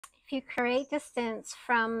If you create distance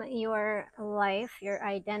from your life, your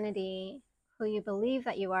identity, who you believe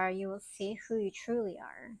that you are, you will see who you truly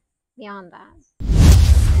are beyond that.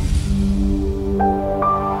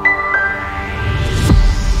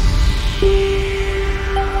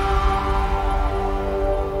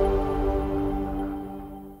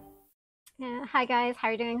 Hi guys, how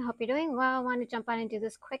are you doing? Hope you're doing well. I want to jump on and do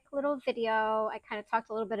this quick little video. I kind of talked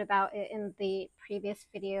a little bit about it in the previous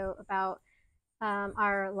video about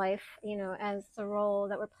our life, as the role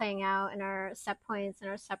that we're playing out in our set points and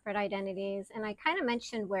our separate identities. And I kind of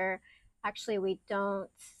mentioned where actually we don't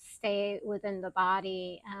stay within the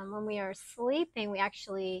body. When we are sleeping, we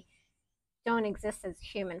actually don't exist as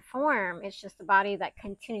human form. It's just a body that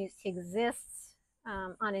continues to exist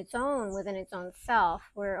on its own, within its own self.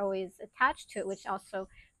 We're always attached to it, which also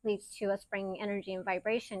leads to us bringing energy and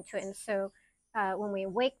vibration to it. And so when we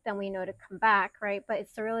wake, then we know to come back, right? But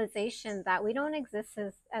it's the realization that we don't exist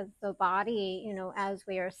as the body, as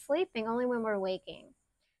we are sleeping, only when we're waking,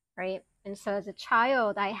 right? And so as a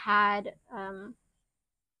child, I had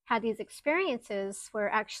these experiences where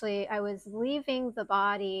actually I was leaving the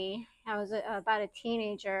body. I was about a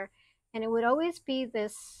teenager, and it would always be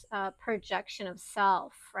this projection of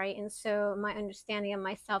self, right? And so my understanding of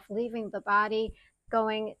myself leaving the body,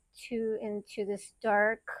 going into this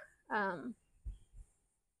dark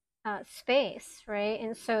space, right?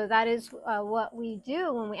 And so that is what we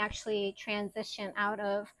do when we actually transition out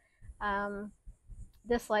of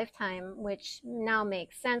this lifetime, which now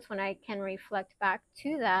makes sense when I can reflect back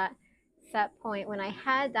to that set point when I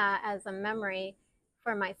had that as a memory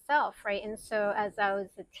for myself, right? And so as I was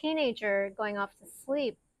a teenager going off to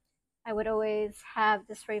sleep, I would always have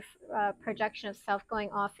this projection of self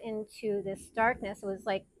going off into this darkness. It was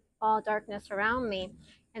like all darkness around me.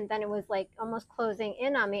 And then it was like almost closing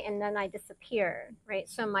in on me. And then I disappeared, right?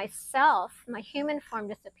 So myself, my human form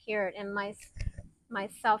disappeared, and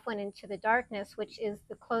myself went into the darkness, which is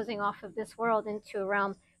the closing off of this world into a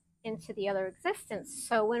realm, into the other existence.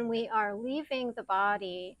 So when we are leaving the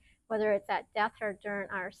body, whether it's at death or during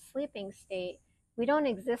our sleeping state, we don't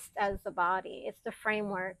exist as the body. It's the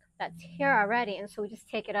framework that's here already. And so we just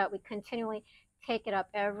take it up. We continually take it up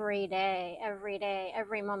every day,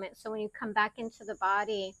 every moment. So when you come back into the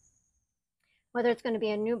body, whether it's going to be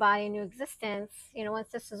a new body, a new existence, once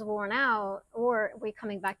this is worn out, or we're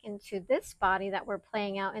coming back into this body that we're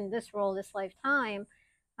playing out in this role, this lifetime,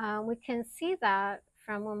 we can see that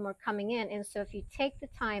from when we're coming in. And so if you take the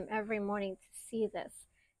time every morning to see this,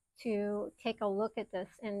 to take a look at this,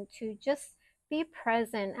 and to just be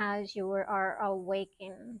present as you are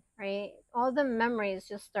awakened, right? All the memories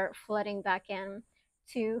just start flooding back in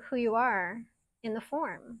to who you are in the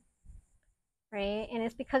form, right? And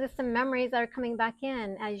it's because it's the memories that are coming back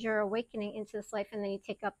in as you're awakening into this life, and then you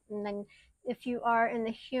take up, and then if you are in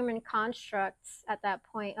the human constructs at that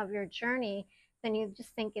point of your journey, then you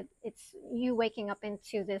just think it's you waking up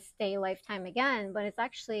into this day lifetime again, but it's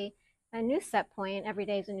actually a new set point. Every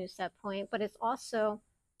day is a new set point, but it's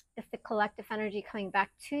the collective energy coming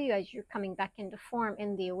back to you as you're coming back into form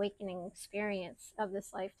in the awakening experience of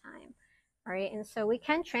this lifetime. Right? And so we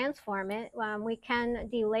can transform it. We can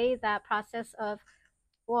delay that process of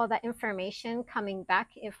all that information coming back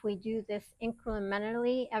if we do this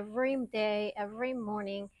incrementally every day, every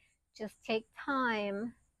morning. Just take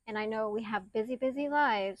time. And I know we have busy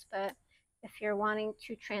lives, but if you're wanting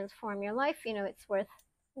to transform your life, it's worth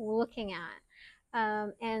looking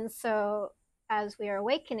at. And so as we are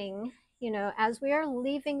awakening, as we are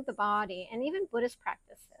leaving the body, and even Buddhist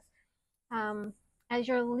practices, as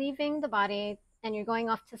you're leaving the body and you're going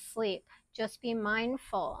off to sleep, just be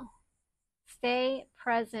mindful. Stay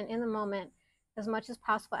present in the moment as much as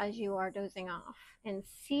possible as you are dozing off, and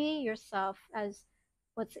see yourself as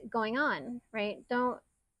what's going on, right? Don't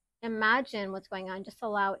imagine what's going on, just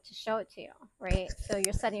allow it to show it to you, right? So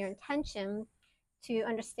you're setting your intention to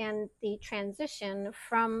understand the transition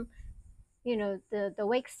from the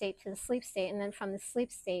wake state to the sleep state, and then from the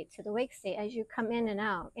sleep state to the wake state as you come in and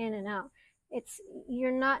out.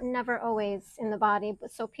 You're not never always in the body,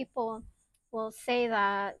 but so people will say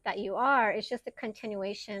that you are. It's just a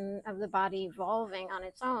continuation of the body evolving on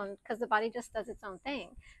its own, because the body just does its own thing.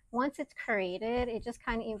 Once it's created, it just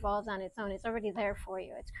kind of evolves on its own. It's already there for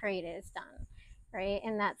you. It's created, it's done, right?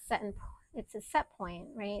 And it's a set point,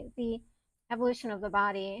 right? The evolution of the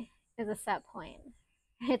body is a set point.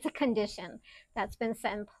 It's a condition that's been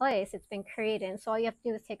set in place. It's been created. And so all you have to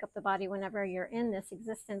do is take up the body whenever you're in this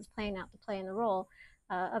existence, playing out the play in the role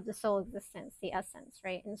of the soul existence, the essence,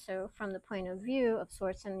 right? And so from the point of view of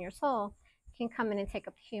source and your soul, can come in and take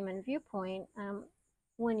up the human viewpoint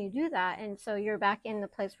when you do that. And so you're back in the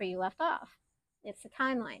place where you left off, It's a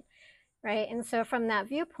timeline, right? And so from that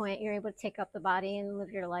viewpoint, you're able to take up the body and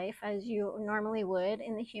live your life as you normally would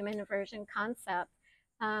in the human aversion concept,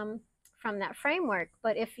 um, from that framework.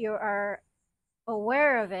 But if you are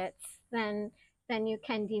aware of it, then you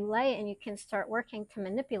can delay and you can start working to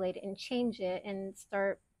manipulate it and change it and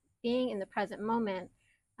start being in the present moment,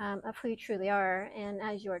 of who you truly are. And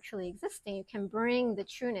as you are truly existing, you can bring the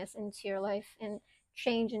trueness into your life and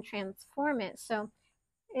change and transform it. So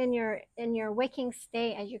in your waking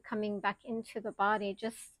state, as you're coming back into the body,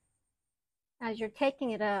 just as you're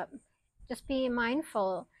taking it up, just be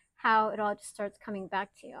mindful how it all just starts coming back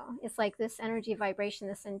to you. It's like this energy vibration,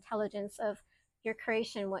 this intelligence of your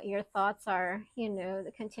creation, what your thoughts are, you know,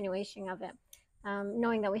 the continuation of it.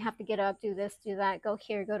 Knowing that we have to get up, do this, do that, go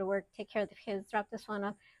here, go to work, take care of the kids, drop this one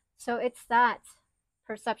off. So it's that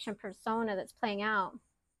perception persona that's playing out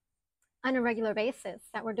on a regular basis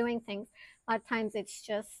that we're doing things. A lot of times it's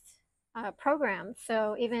just programmed.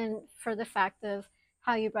 So even for the fact of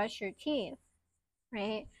how you brush your teeth,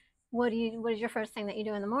 right? What is your first thing that you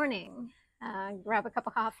do in the morning? Grab a cup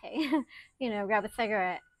of coffee, you know, grab a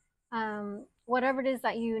cigarette. Whatever it is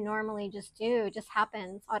that you normally just do, just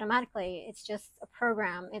happens automatically. It's just a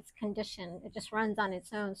program. It's conditioned. It just runs on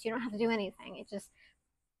its own. So you don't have to do anything. It just,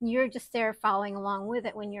 you're just there following along with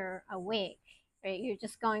it when you're awake, right? You're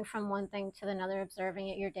just going from one thing to another, observing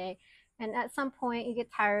it your day. And at some point you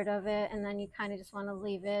get tired of it and then you kind of just want to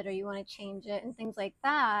leave it or you want to change it and things like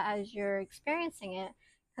that as you're experiencing it,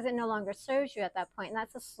 because it no longer serves you at that point. And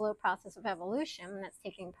that's a slow process of evolution that's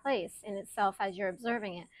taking place in itself as you're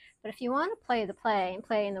observing it. But if you want to play the play and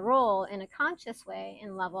play in the role in a conscious way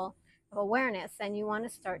and level of awareness, then you want to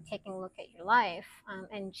start taking a look at your life,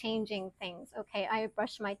 and changing things. Okay, I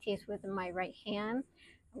brush my teeth with my right hand.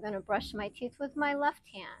 I'm going to brush my teeth with my left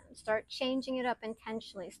hand. Start changing it up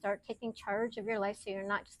intentionally. Start taking charge of your life so you're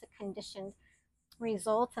not just a conditioned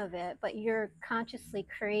result of it, but you're consciously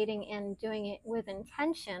creating and doing it with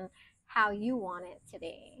intention how you want it to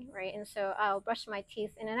be, right? And so I'll brush my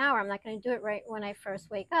teeth in an hour. I'm not going to do it right when I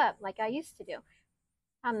first wake up like I used to do.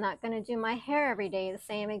 I'm not going to do my hair every day the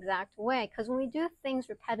same exact way, because when we do things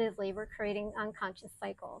repetitively, we're creating unconscious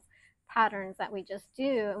cycles, patterns that we just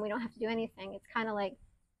do, and we don't have to do anything. It's kind of like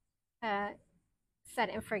uh, set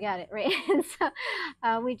it and forget it, right? And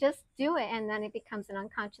so we just do it, and then it becomes an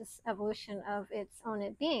unconscious evolution of its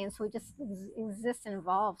own being. So we just exist and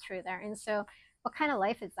evolve through there. And so, what kind of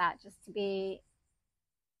life is that? Just to be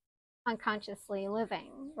unconsciously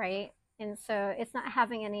living, right? And so it's not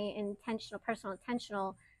having any intentional, personal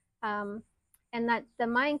intentional, um, and that the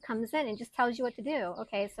mind comes in and just tells you what to do.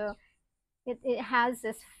 Okay, so it has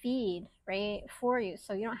this feed, right, for you,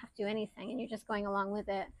 so you don't have to do anything, and you're just going along with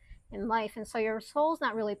it in life. And so your soul's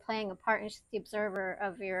not really playing a part; it's just the observer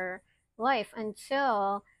of your life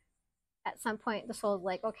until at some point the soul's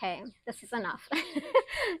like, okay, this is enough.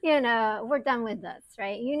 You know, we're done with this,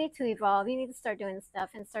 right? You need to evolve, you need to start doing stuff,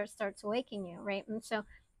 and starts awakening you, right? And so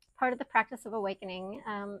part of the practice of awakening,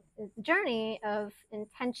 is the journey of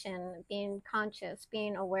intention, being conscious,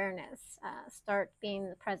 being awareness, start being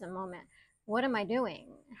the present moment. What am I doing?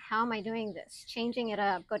 How am I doing this? Changing it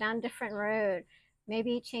up, go down a different road.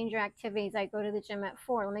 Maybe change your activities. I go to the gym at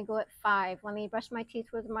 4. Let me go at 5. Let me brush my teeth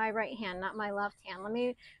with my right hand, not my left hand. Let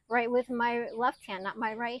me write with my left hand, not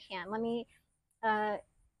my right hand. Let me uh,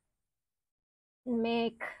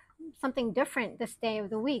 make something different this day of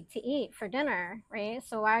the week to eat for dinner, right?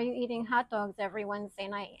 So why are you eating hot dogs every Wednesday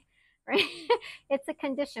night, right? It's a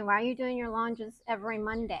condition. Why are you doing your laundries every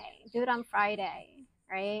Monday? Do it on Friday,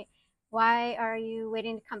 right? Why are you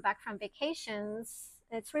waiting to come back from vacations?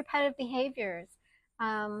 It's repetitive behaviors.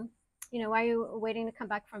 Um, you know, why are you waiting to come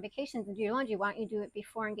back from vacations and do your laundry? Why don't you do it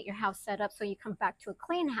before and get your house set up so you come back to a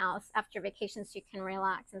clean house after vacation so you can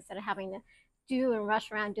relax instead of having to do and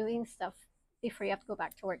rush around doing stuff before you have to go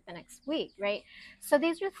back to work the next week, right? So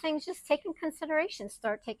these are things just take in consideration.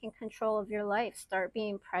 Start taking control of your life. Start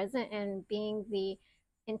being present and being the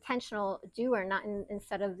intentional doer, not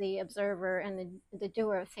instead of the observer and the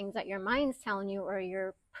doer of things that your mind's telling you or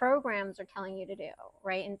your programs are telling you to do,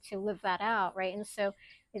 right? And to live that out, right? And so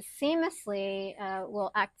it seamlessly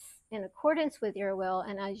will act in accordance with your will,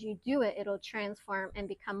 and as you do it, it'll transform and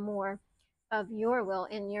become more of your will,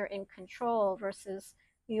 and you're in control versus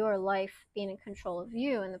your life being in control of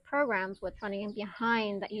you and the programs, what's running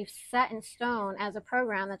behind that you've set in stone as a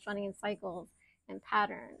program that's running in cycles and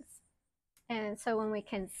patterns. And so when we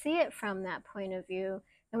can see it from that point of view,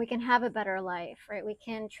 then we can have a better life, right? We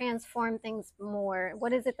can transform things more.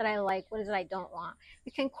 What is it that I like? What is it I don't want?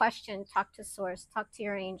 We can question, talk to source, talk to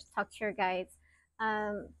your angels, talk to your guides,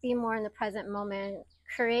 be more in the present moment,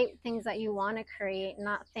 create things that you want to create,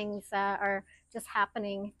 not things that are just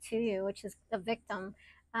happening to you, which is a victim.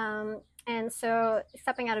 And so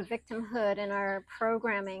stepping out of victimhood in our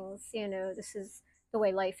programmings, this is the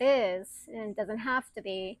way life is and doesn't have to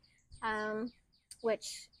be,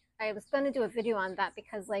 which I was going to do a video on that,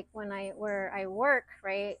 because like where I work,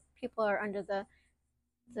 right, people are under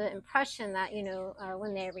the impression that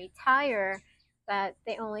when they retire, that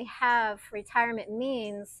they only have retirement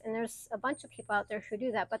means, and there's a bunch of people out there who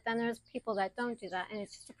do that, but then there's people that don't do that, and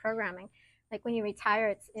it's just a programming. Like when you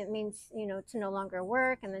retire, it means to no longer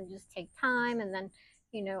work, and then just take time, and then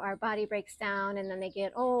our body breaks down, and then they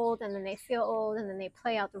get old, and then they feel old, and then they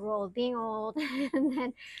play out the role of being old. And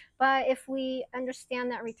then, but if we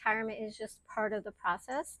understand that retirement is just part of the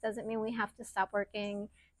process, doesn't mean we have to stop working,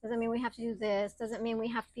 doesn't mean we have to do this, doesn't mean we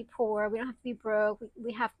have to be poor, we don't have to be broke,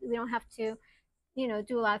 we don't have to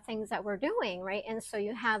do a lot of things that we're doing, right? And so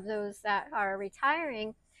you have those that are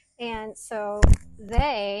retiring, and so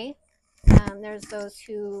there's those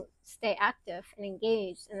who stay active and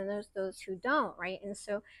engaged, and then there's those who don't, right? And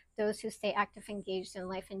so those who stay active, engaged in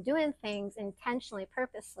life and doing things intentionally,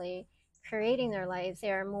 purposely, creating their lives,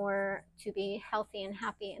 they are more to be healthy and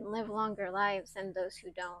happy and live longer lives than those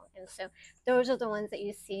who don't. And so those are the ones that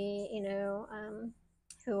you see,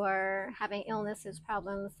 who are having illnesses,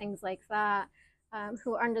 problems, things like that,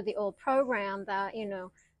 who are under the old program that,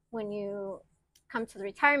 when you come to the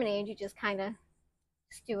retirement age, you just kind of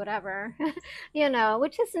just do whatever,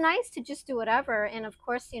 which is nice to just do whatever. And of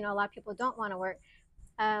course, a lot of people don't want to work.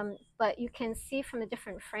 But you can see from the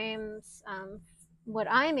different frames, what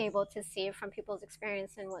I'm able to see from people's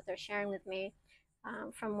experience and what they're sharing with me,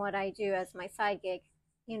 from what I do as my side gig,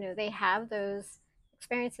 they have those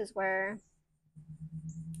experiences where,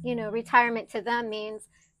 retirement to them means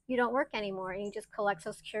you don't work anymore and you just collect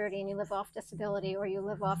Social Security and you live off disability, or you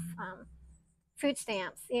live off food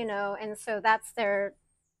stamps, and so that's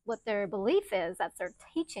what their belief is, that's their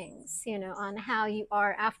teachings, on how you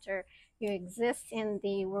are after you exist in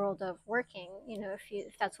the world of working,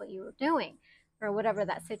 if that's what you were doing, or whatever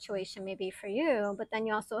that situation may be for you. But then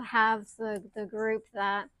you also have the group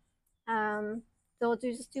that they'll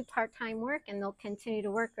just do part-time work, and they'll continue to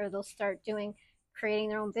work, or they'll start creating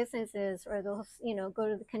their own businesses, or they'll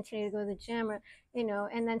continue to go to the gym, or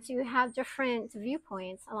and then so you have different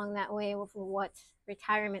viewpoints along that way of what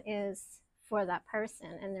retirement is for that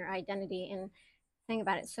person and their identity and thing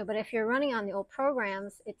about it. So, but if you're running on the old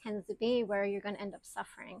programs, it tends to be where you're going to end up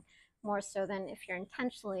suffering more so than if you're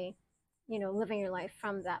intentionally living your life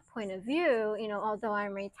from that point of view. Although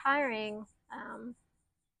I'm retiring,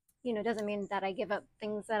 doesn't mean that I give up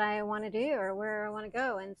things that I want to do or where I want to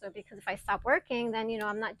go. And so, because if I stop working, then,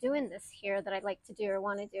 I'm not doing this here that I'd like to do or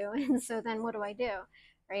want to do. And so then what do I do?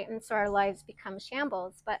 Right. And so our lives become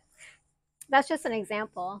shambles. But that's just an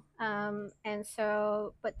example. And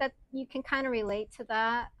so, but that you can kind of relate to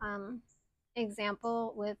that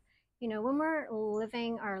example with, when we're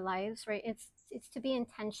living our lives, right, it's to be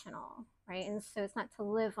intentional, right? And so it's not to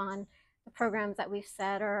live on the programs that we've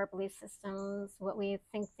set or our belief systems, what we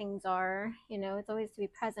think things are, it's always to be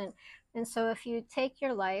present. And so if you take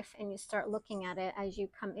your life and you start looking at it as you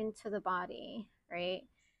come into the body, right?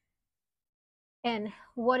 And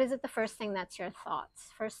what is it, the first thing that's your thoughts?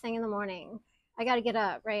 First thing in the morning, I got to get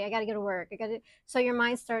up, right? I got to go to work. So your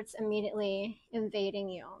mind starts immediately invading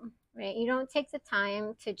you, right? You don't take the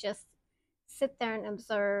time to just sit there and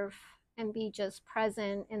observe and be just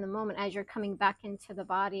present in the moment as you're coming back into the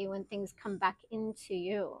body when things come back into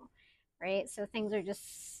you, right? So things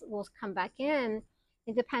will come back in.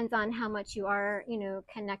 It depends on how much you are,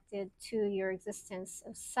 connected to your existence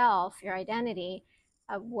of self, your identity,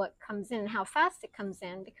 of what comes in, how fast it comes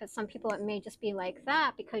in, because some people it may just be like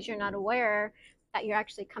that because you're not aware that you're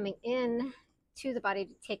actually coming in to the body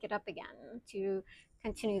to take it up again, to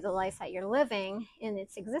continue the life that you're living in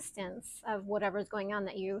its existence of whatever's going on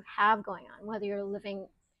that you have going on, whether you're living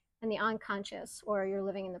in the unconscious or you're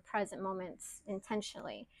living in the present moments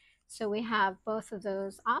intentionally. So we have both of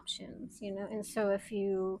those options, and so if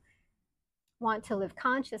you want to live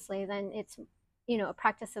consciously, then it's a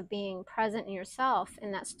practice of being present in yourself,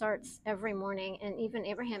 and that starts every morning. And even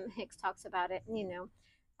Abraham Hicks talks about it. When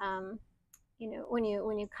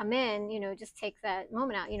you come in, just take that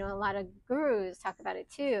moment out. A lot of gurus talk about it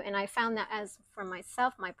too, and I found that as for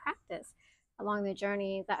myself, my practice along the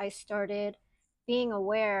journey, that I started being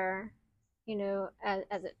aware, as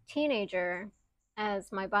a teenager,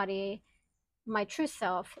 as my body, my true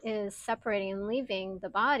self is separating and leaving the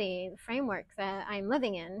body, the framework that I'm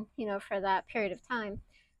living in, for that period of time,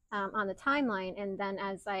 on the timeline. And then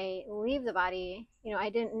as I leave the body, I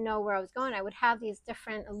didn't know where I was going. I would have these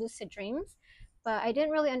different lucid dreams but I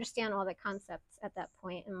didn't really understand all the concepts at that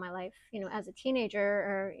point in my life, as a teenager,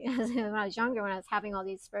 or when I was younger, when I was having all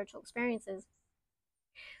these spiritual experiences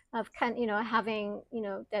of having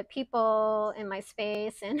dead people in my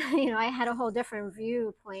space. And I had a whole different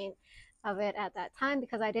viewpoint of it at that time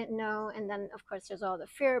because I didn't know. And then of course there's all the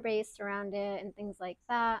fear based around it and things like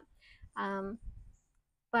that. um,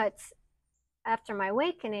 but after my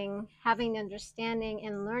awakening, having the understanding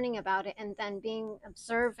and learning about it, and then being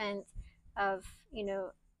observant of,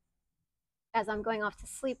 as I'm going off to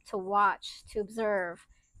sleep, to watch, to observe,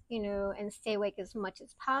 and stay awake as much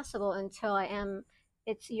as possible until I am.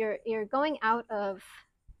 It's you're going out of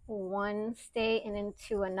one state and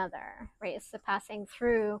into another, right? It's the passing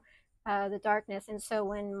through the darkness. And so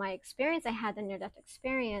when my experience, I had the near death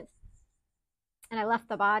experience, and I left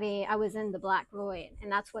the body, I was in the black void,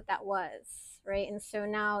 and that's what that was, right? And so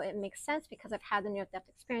now it makes sense because I've had the near death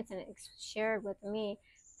experience and it's shared with me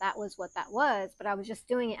that was what that was, but I was just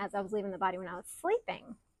doing it as I was leaving the body when I was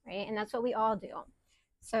sleeping, right? And that's what we all do.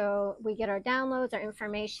 So we get our downloads, our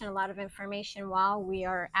information, a lot of information while we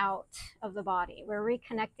are out of the body. We're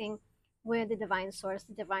reconnecting with the divine source,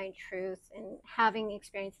 the divine truth, and having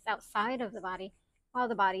experiences outside of the body while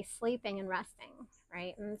the body's sleeping and resting,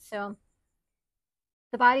 right? And so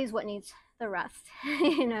the body is what needs the rest.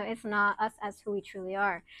 It's not us as who we truly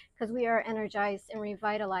are, because we are energized and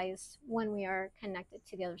revitalized when we are connected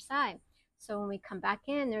to the other side. So when we come back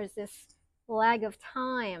in, there's this lag of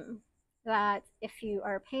time that if you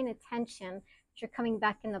are paying attention, you're coming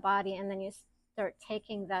back in the body, and then you start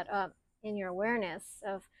taking that up in your awareness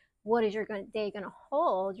of what is your day going to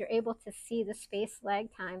hold. You're able to see the space lag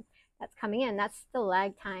time that's coming in. That's the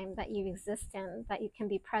lag time that you exist in, that you can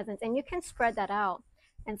be present, and you can spread that out.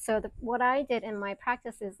 And so what I did in my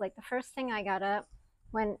practice is, like, the first thing I got up,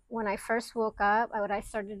 when I first woke up, what I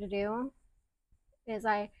started to do is,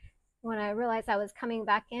 when I realized I was coming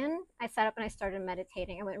back in, I sat up and I started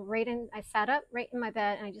meditating. I sat up right in my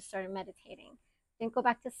bed and I just started meditating. Didn't go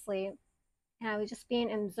back to sleep. And I was just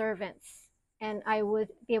being in observance. And I would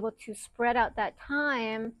be able to spread out that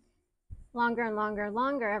time longer and longer and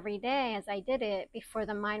longer every day as I did it, before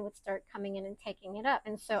the mind would start coming in and taking it up.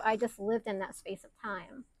 And so I just lived in that space of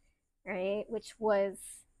time, right? Which was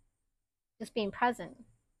just being present,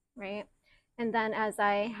 right? And then as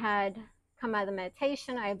I had come out of the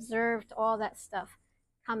meditation, I observed all that stuff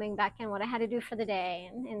coming back in, what I had to do for the day.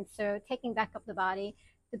 And so taking back up the body,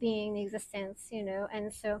 the being, the existence,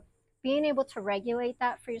 and so being able to regulate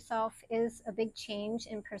that for yourself is a big change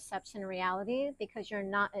in perception and reality, because you're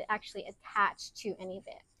not actually attached to any of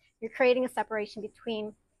it. You're creating a separation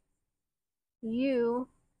between you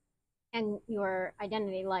and your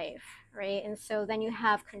identity life, right? And so then you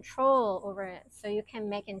have control over it. So you can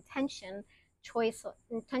make intentional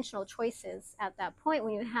choices at that point,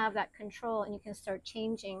 when you have that control, and you can start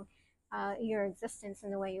changing your existence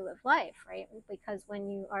and the way you live life, right? Because when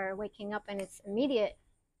you are waking up and it's immediate,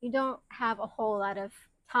 you don't have a whole lot of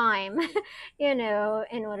time, in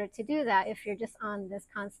order to do that, if you're just on this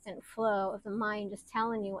constant flow of the mind just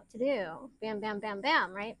telling you what to do, bam, bam, bam,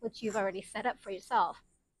 bam, right? Which you've already set up for yourself,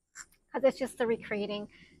 because it's just the recreating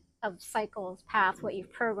of cycles path, what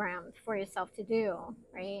you've programmed for yourself to do,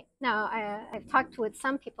 right? Now, I've talked with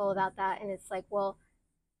some people about that, and it's like, well,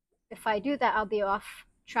 if I do that, I'll be off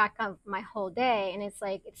track of my whole day. And it's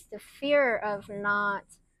like, it's the fear of not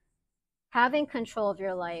having control of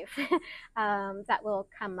your life that will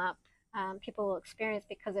come up. People will experience,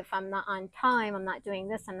 because if I'm not on time, I'm not doing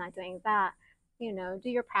this, I'm not doing that. Do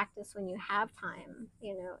your practice when you have time,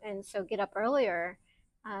 and so get up earlier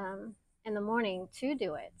in the morning to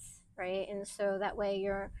do it, right? And so that way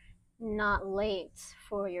you're not late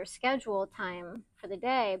for your scheduled time for the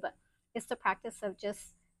day. But it's the practice of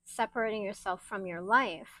just separating yourself from your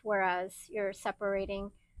life, whereas you're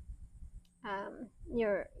separating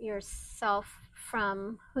yourself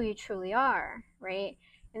from who you truly are, right?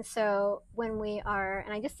 And so when we are,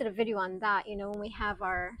 and I just did a video on that, when we have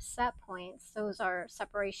our set points, those are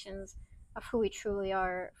separations of who we truly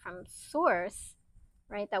are from source,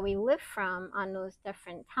 right? That we live from on those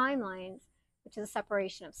different timelines, which is a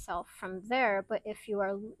separation of self from there. But if you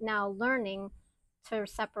are now learning to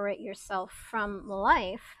separate yourself from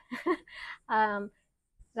life,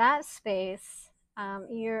 that space,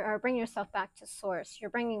 you're bringing yourself back to source.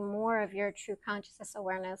 You're bringing more of your true consciousness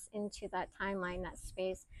awareness into that timeline, that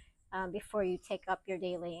space, before you take up your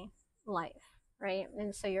daily life, right?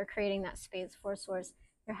 And so you're creating that space for source,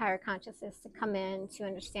 your higher consciousness, to come in, to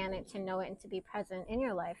understand it, to know it, and to be present in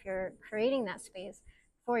your life. You're creating that space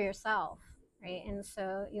for yourself, right? And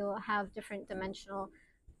so you'll have different dimensional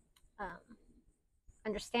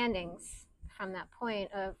understandings from that point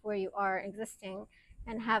of where you are existing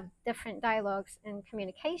and have different dialogues and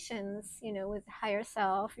communications, with higher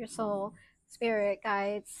self, your soul, spirit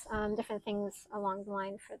guides, different things along the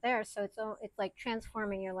line for there. So it's like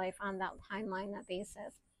transforming your life on that timeline, that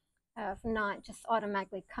basis of not just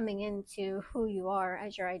automatically coming into who you are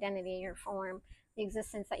as your identity, your form, the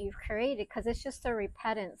existence that you've created, because it's just a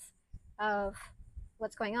repetance of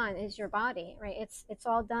what's going on is your body, right? It's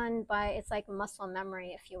all done by, it's like muscle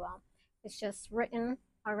memory, if you will. It's just written,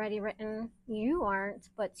 already written. You aren't,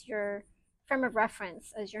 but your frame of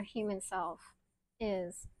reference as your human self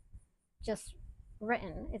is just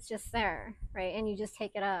written. It's just there, right? And you just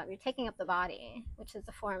take it up. You're taking up the body, which is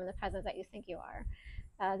the form and the presence that you think you are.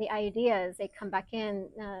 The ideas, they come back in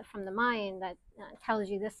from the mind that tells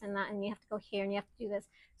you this and that, and you have to go here and you have to do this.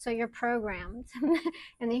 So you're programmed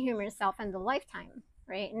in the human self and the lifetime,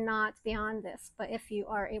 right? Not beyond this. But if you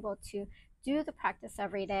are able to do the practice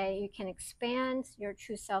every day, you can expand your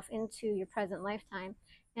true self into your present lifetime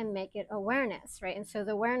and make it awareness, right? And so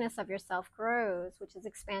the awareness of yourself grows, which is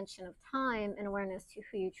expansion of time and awareness to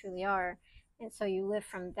who you truly are. And so you live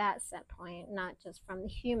from that set point, not just from the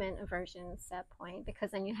human aversion set point,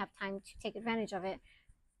 because then you have time to take advantage of it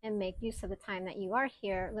and make use of the time that you are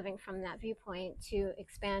here, living from that viewpoint, to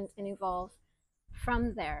expand and evolve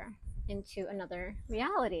from there into another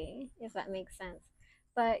reality, if that makes sense.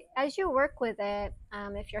 But as you work with it,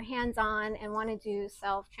 if you're hands-on and want to do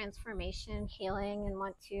self-transformation, healing, and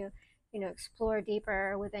want to explore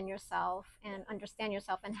deeper within yourself and understand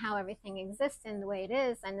yourself and how everything exists in the way it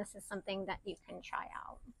is, and this is something that you can try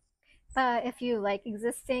out. But if you like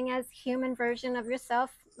existing as human version of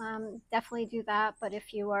yourself, definitely do that. But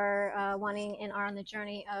if you are wanting and are on the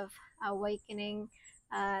journey of awakening,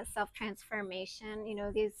 self-transformation,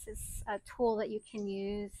 this is a tool that you can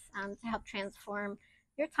use to help transform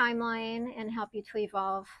your timeline and help you to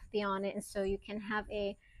evolve beyond it. And so you can have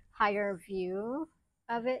a higher view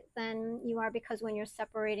of it than you are, because when you're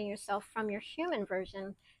separating yourself from your human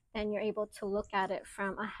version, then you're able to look at it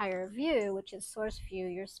from a higher view, which is source view,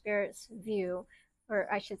 your spirit's view, or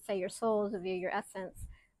I should say your soul's view, your essence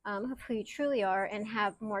of who you truly are, and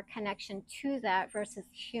have more connection to that versus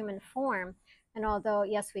human form. And although,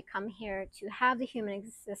 yes, we come here to have the human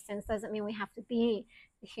existence, doesn't mean we have to be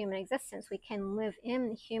the human existence. We can live in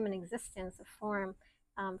the human existence of form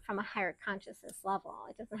from a higher consciousness level.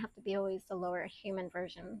 It doesn't have to be always the lower human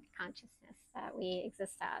version consciousness that we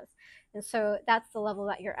exist as. And so that's the level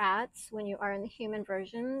that you're at when you are in the human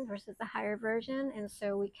version versus the higher version. And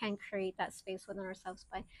so we can create that space within ourselves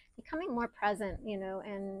by becoming more present,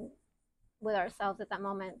 and with ourselves at that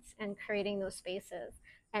moment, and creating those spaces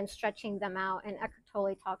and stretching them out. And Eckhart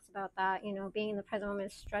Tolle talks about that, being in the present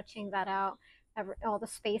moment, stretching that out, all the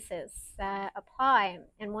spaces that apply.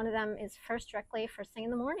 And one of them is first thing in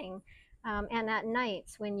the morning, and at night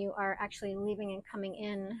when you are actually leaving and coming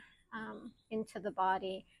in into the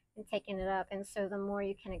body and taking it up. And so the more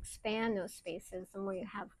you can expand those spaces, the more you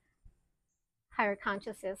have higher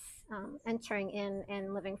consciousness entering in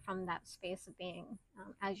and living from that space of being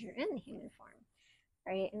as you're in the human form,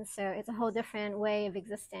 right? And so it's a whole different way of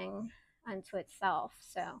existing unto itself.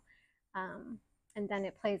 So and then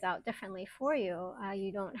it plays out differently for you.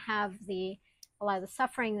 You don't have a lot of the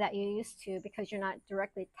suffering that you used to, because you're not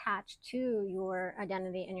directly attached to your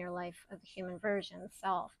identity in your life of the human version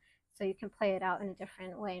self. So you can play it out in a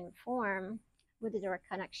different way and form with a direct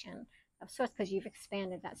connection of source, because you've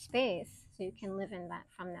expanded that space, so you can live in that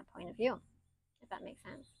from that point of view, if that makes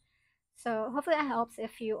sense. So hopefully that helps.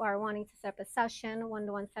 If you are wanting to set up a session,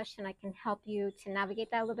 one-to-one session, I can help you to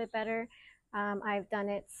navigate that a little bit better. I've done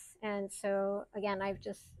it, and so again, I've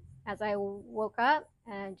just, as I woke up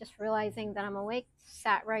and just realizing that I'm awake,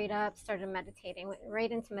 sat right up, started meditating, went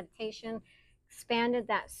right into meditation, expanded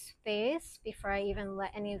that space before I even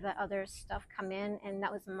let any of the other stuff come in. And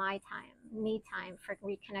that was my time, me time, for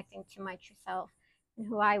reconnecting to my true self and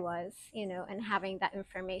who I was, and having that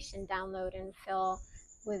information download and fill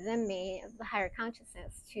within me of the higher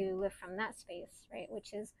consciousness to live from that space, right?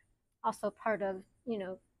 Which is also part of,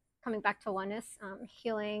 coming back to oneness,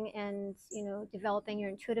 healing, and developing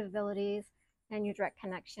your intuitive abilities and your direct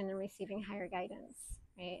connection and receiving higher guidance,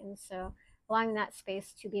 right? And so allowing that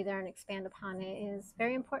space to be there and expand upon it is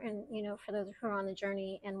very important, for those who are on the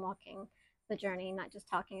journey and walking the journey, not just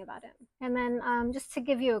talking about it. And then just to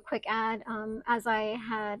give you a quick ad, as I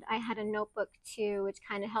had a notebook too, which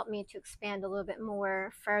kind of helped me to expand a little bit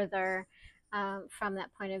more further from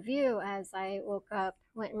that point of view. As I woke up,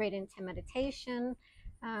 went right into meditation.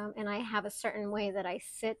 And I have a certain way that I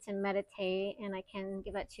sit and meditate, and I can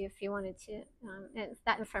give that to you if you wanted to. And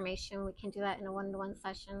that information, we can do that in a one-to-one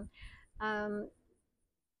session.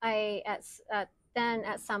 then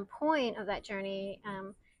at some point of that journey,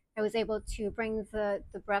 I was able to bring the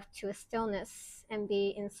breath to a stillness and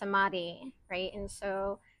be in samadhi, right? And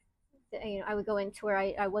so, I would go into where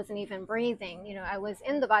I wasn't even breathing. I was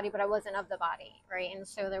in the body, but I wasn't of the body, right? And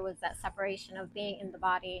so there was that separation of being in the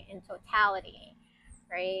body in totality,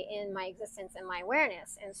 right? In my existence and my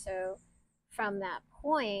awareness. And so from that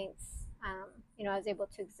point, I was able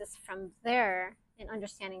to exist from there and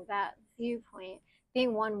understanding that viewpoint,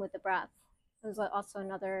 being one with the breath. It was also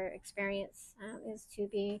another experience, is to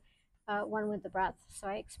be one with the breath. So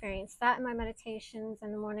I experienced that in my meditations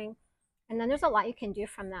in the morning. And then there's a lot you can do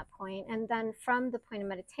from that point. And then from the point of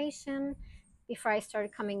meditation, before I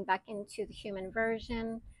started coming back into the human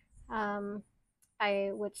version,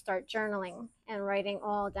 I would start journaling and writing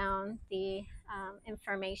all down the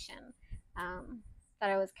information that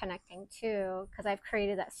I was connecting to, because I've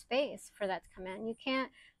created that space for that to come in. You can't,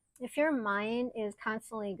 if your mind is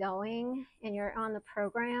constantly going and you're on the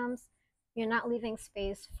programs, you're not leaving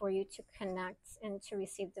space for you to connect and to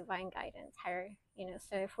receive divine guidance higher.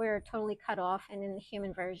 So if we're totally cut off and in the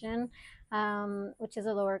human version, which is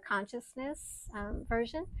a lower consciousness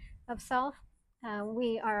version of self,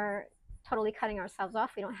 we are totally cutting ourselves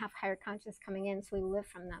off. We don't have higher consciousness coming in, so we live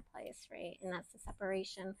from that place, right? And that's the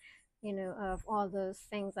separation, of all those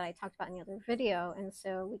things that I talked about in the other video. And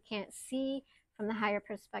so we can't see from the higher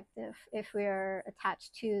perspective if we are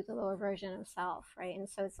attached to the lower version of self, right? And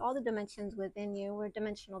so it's all the dimensions within you. We're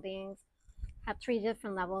dimensional beings, have 3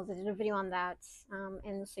 different levels. I did a video on that,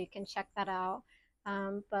 and so you can check that out.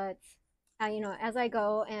 But as I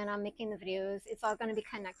go and I'm making the videos, it's all going to be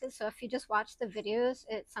connected. So if you just watch the videos,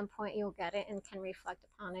 at some point you'll get it and can reflect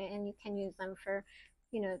upon it, and you can use them for,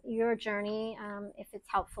 your journey, if it's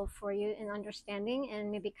helpful for you in understanding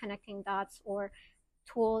and maybe connecting dots or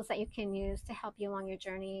tools that you can use to help you along your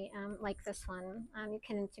journey, like this one. You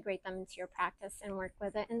can integrate them into your practice and work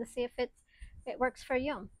with it and to see if it works for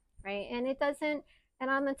you, right? And it doesn't. And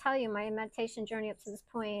I'm gonna tell you, my meditation journey up to this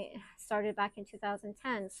point started back in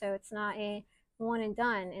 2010, so it's not a one and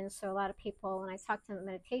done. And so a lot of people, when I talk to them about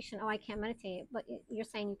meditation, oh, I can't meditate, but you're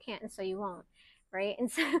saying you can't, and so you won't, right?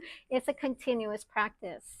 And so it's a continuous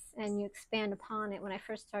practice, and you expand upon it. When I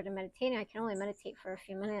first started meditating, I can only meditate for a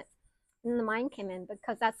few minutes, and the mind came in,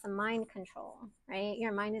 because that's the mind control, right?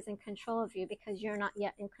 Your mind is in control of you because you're not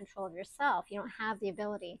yet in control of yourself. You don't have the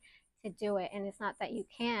ability to do it, and it's not that you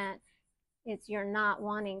can't, it's you're not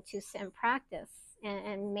wanting to sit and practice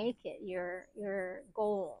and make it your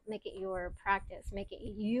goal, make it your practice, make it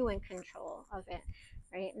you in control of it,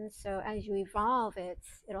 right? And so as you evolve,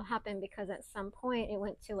 it'll happen, because at some point it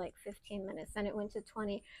went to like 15 minutes, then it went to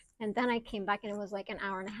 20, and then I came back and it was like an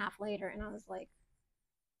hour and a half later, and I was like,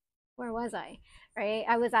 where was I? Right?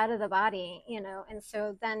 I was out of the body, And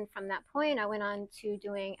so then from that point, I went on to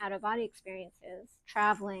doing out of body experiences,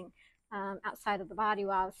 traveling outside of the body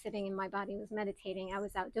while I was sitting in my body, was meditating. I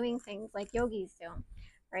was out doing things like yogis do,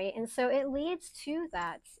 right? And so it leads to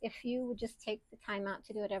that if you would just take the time out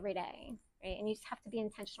to do it every day, right? And you just have to be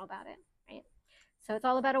intentional about it, right? So it's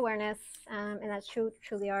all about awareness, and that's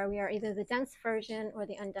truly are. We are either the dense version or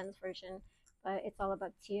the undense version, but it's all up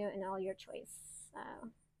to you and all your choice.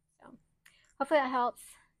 So hopefully that helps.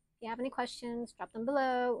 If you have any questions, drop them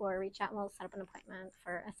below or reach out and we'll set up an appointment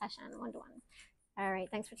for a session one-to-one. All right,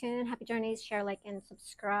 thanks for tuning in. Happy journeys. Share, like, and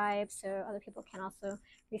subscribe so other people can also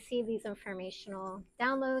receive these informational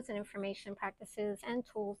downloads and information practices and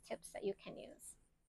tools, tips that you can use.